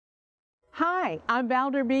Hi, I'm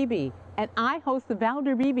Valder Beebe, and I host the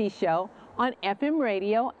Valder Beebe Show on FM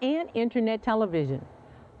radio and internet television.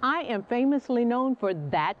 I am famously known for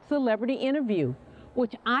That Celebrity Interview,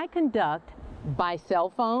 which I conduct by cell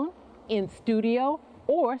phone, in studio,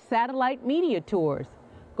 or satellite media tours.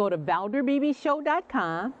 Go to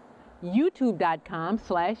valderbebeshow.com,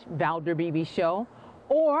 youtube.com/ValderBebeShow,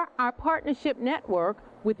 or our partnership network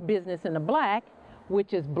with Business in the Black,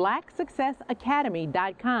 which is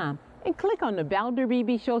blacksuccessacademy.com, and click on the Valder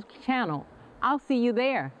Beebe Show channel. I'll see you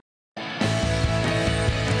there.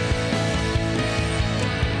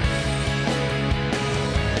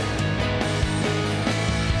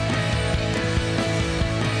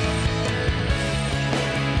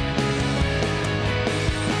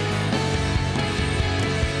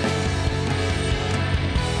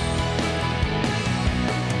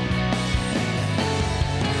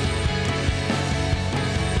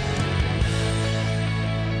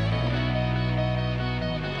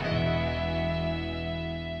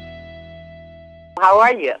 How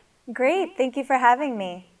are you? Great. Thank you for having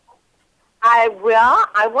me. I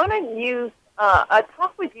want to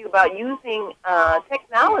talk with you about using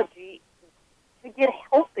technology to get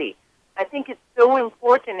healthy. I think it's so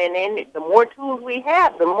important, and the more tools we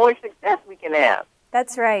have, the more success we can have.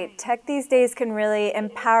 That's right. Tech these days can really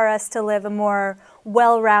empower us to live a more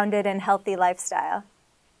well-rounded and healthy lifestyle.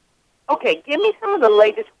 Okay, give me some of the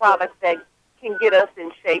latest products that can get us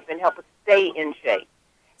in shape and help us stay in shape.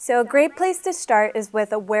 So a great place to start is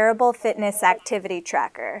with a wearable fitness activity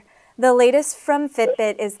tracker. The latest from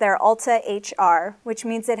Fitbit is their Alta HR, which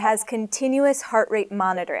means it has continuous heart rate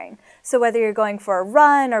monitoring. So whether you're going for a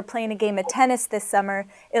run or playing a game of tennis this summer,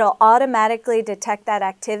 it'll automatically detect that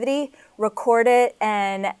activity, record it,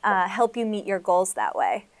 and help you meet your goals that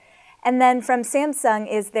way. And then from Samsung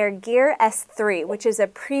is their Gear S3, which is a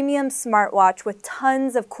premium smartwatch with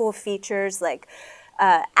tons of cool features like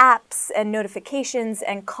apps and notifications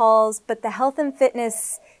and calls, but the health and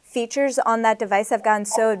fitness features on that device have gotten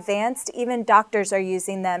so advanced, even doctors are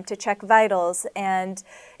using them to check vitals, and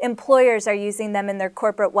employers are using them in their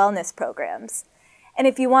corporate wellness programs. And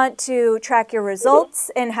if you want to track your results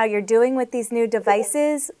and how you're doing with these new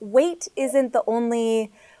devices, weight isn't the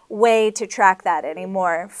only way to track that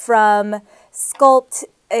anymore. From Sculpt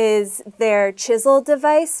is their chisel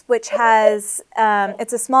device, which has,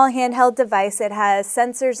 it's a small handheld device. It has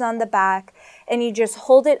sensors on the back, and you just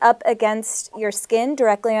hold it up against your skin,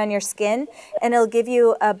 directly on your skin, and it'll give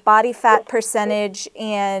you a body fat percentage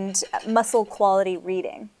and muscle quality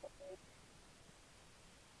reading.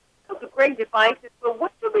 Those are great devices, but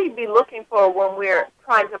what should we be looking for when we're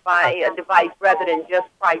trying to buy a device rather than just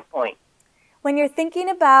price point? When you're thinking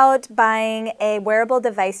about buying a wearable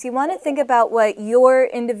device, you want to think about what your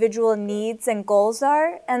individual needs and goals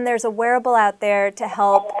are, and there's a wearable out there to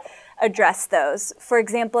help address those. For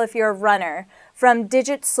example, if you're a runner, from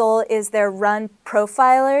DigitSole is their Run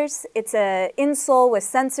Profilers. It's an insole with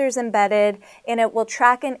sensors embedded, and it will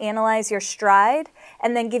track and analyze your stride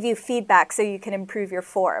and then give you feedback so you can improve your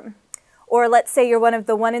form. Or let's say you're one of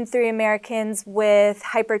the 1 in 3 Americans with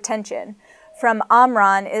hypertension. From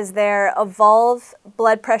Omron is their Evolve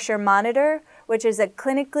blood pressure monitor, which is a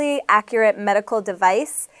clinically accurate medical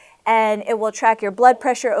device, and it will track your blood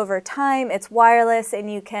pressure over time. It's wireless,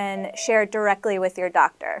 and you can share it directly with your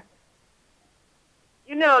doctor.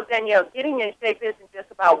 You know, Danielle, getting in shape isn't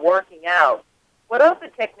just about working out. What other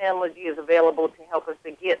technology is available to help us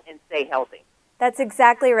to get and stay healthy? That's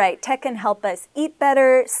exactly right. Tech can help us eat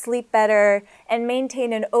better, sleep better, and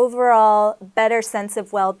maintain an overall better sense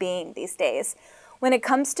of well-being these days. When it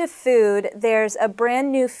comes to food, there's a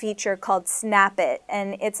brand new feature called Snap It,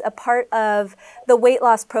 and it's a part of the weight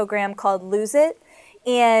loss program called Lose It,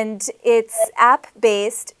 and it's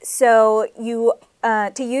app-based, so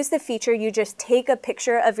to use the feature, you just take a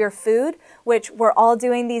picture of your food, which we're all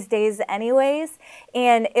doing these days anyways,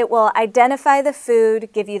 and it will identify the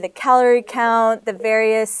food, give you the calorie count, the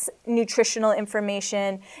various nutritional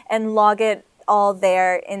information, and log it all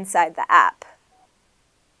there inside the app.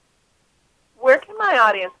 Where can my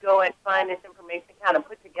audience go and find this information kind of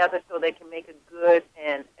put together so they can make a good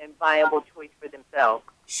and viable choice for themselves?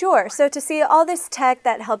 Sure. So to see all this tech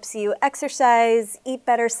that helps you exercise, eat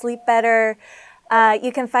better, sleep better,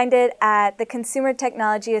 you can find it at the Consumer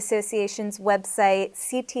Technology Association's website,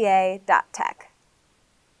 cta.tech.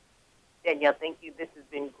 Danielle, thank you. This has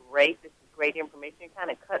been great. This is great information. You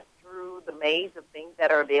kind of cut through the maze of things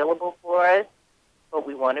that are available for us, but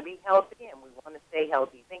we want to be healthy and we want to stay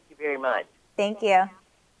healthy. Thank you very much. Thank you.